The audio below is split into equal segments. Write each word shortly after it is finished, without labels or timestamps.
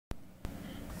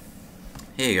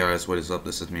Hey guys, what is up?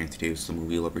 This is Matthew Davis, the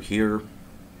movie lover here.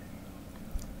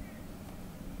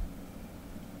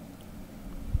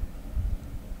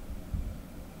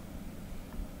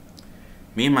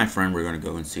 Me and my friend were going to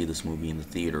go and see this movie in the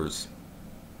theaters,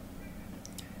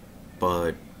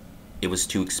 but it was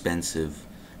too expensive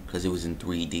because it was in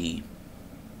 3D.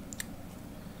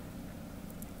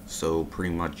 So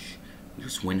pretty much we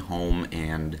just went home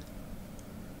and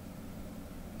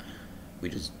we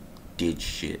just did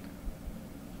shit.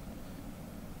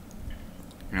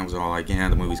 And I was all like, yeah,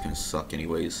 the movie's gonna suck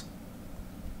anyways.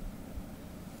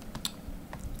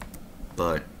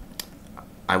 But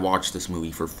I watched this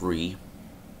movie for free.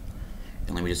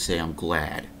 And let me just say, I'm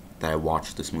glad that I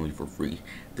watched this movie for free.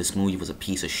 This movie was a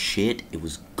piece of shit. It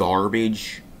was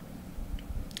garbage.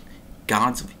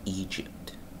 Gods of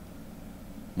Egypt.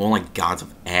 More like gods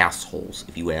of assholes,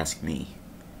 if you ask me.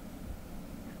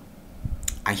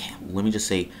 Let me just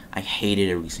say, I hated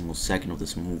every single second of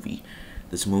this movie.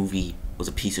 This movie was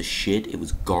a piece of shit. It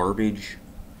was garbage.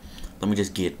 Let me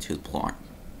just get to the plot.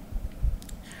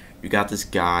 You got this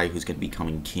guy who's going to be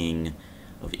becoming king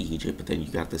of Egypt, but then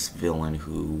you got this villain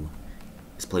who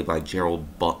is played by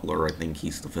Gerald Butler. I think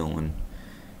he's the villain.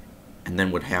 And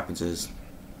then what happens is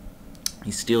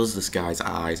he steals this guy's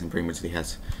eyes, and pretty much he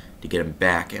has to get him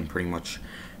back, and pretty much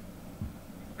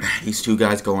these two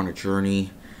guys go on a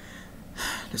journey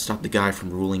to stop the guy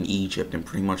from ruling Egypt, and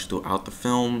pretty much throughout the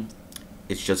film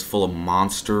it's just full of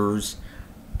monsters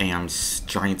and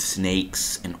giant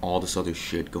snakes and all this other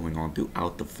shit going on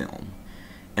throughout the film.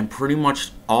 And pretty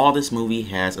much all this movie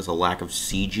has is a lack of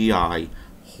CGI,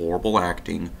 horrible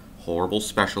acting, horrible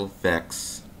special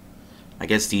effects. I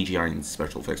guess CGI and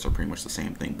special effects are pretty much the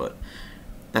same thing, but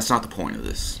that's not the point of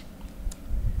this.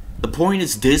 The point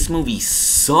is this movie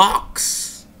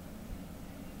sucks.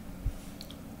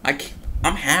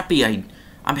 I'm happy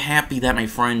that my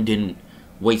friend didn't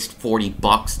waste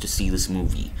 $40 to see this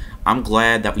movie. I'm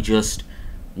glad that we just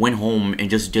went home and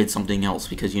just did something else,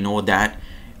 because you know what, that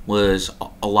was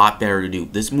a lot better to do.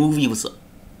 This movie was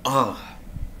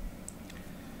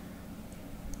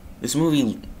This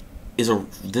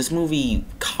movie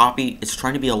copy, it's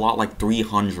trying to be a lot like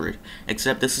 300,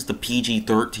 except this is the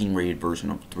PG-13 rated version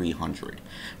of 300,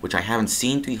 which I haven't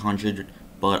seen 300,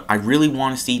 but I really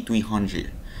want to see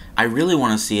 300. I really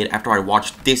want to see it after I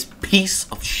watch this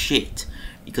piece of shit,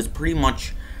 because pretty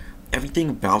much everything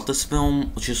about this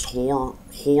film was just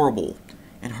horrible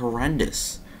and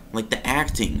horrendous. Like the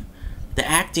acting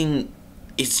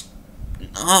is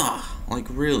like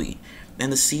really,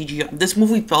 and the CGI. This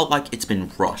movie felt like it's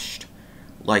been rushed.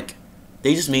 Like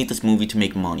they just made this movie to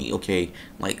make money, okay?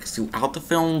 Like throughout the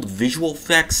film, the visual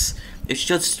effects, it's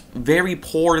just very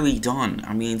poorly done.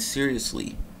 I mean,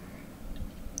 seriously.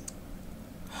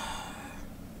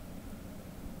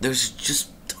 There's just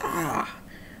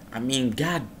I mean,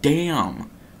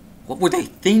 goddamn. What were they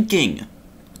thinking?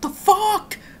 What the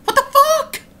fuck? What the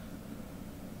fuck?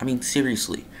 I mean,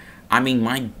 seriously. I mean,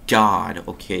 my god,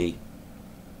 okay.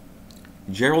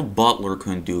 Gerald Butler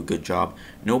couldn't do a good job.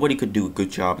 Nobody could do a good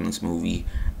job in this movie.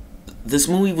 This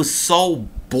movie was so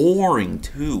boring,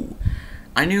 too.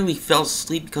 I nearly fell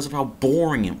asleep because of how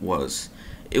boring it was.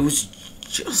 It was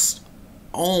just...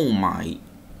 oh my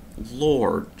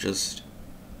lord, just...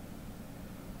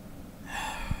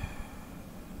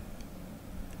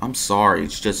 I'm sorry,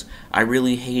 it's just, I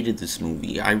really hated this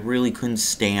movie. I really couldn't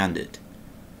stand it.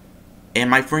 And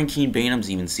my friend Keen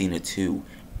Bainham's even seen it too,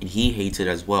 and he hates it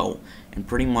as well. And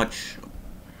pretty much,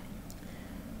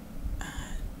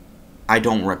 I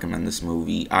don't recommend this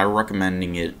movie. I recommend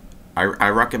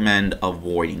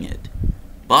avoiding it.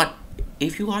 But,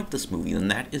 if you like this movie, then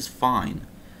that is fine.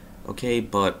 Okay,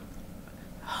 but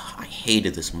I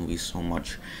hated this movie so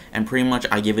much. And pretty much,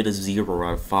 I give it a 0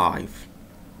 out of 5.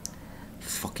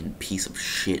 Fucking piece of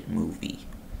shit movie.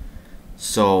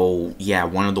 So, yeah,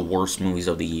 one of the worst movies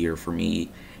of the year for me,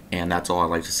 and that's all I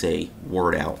like to say.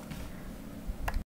 Word out.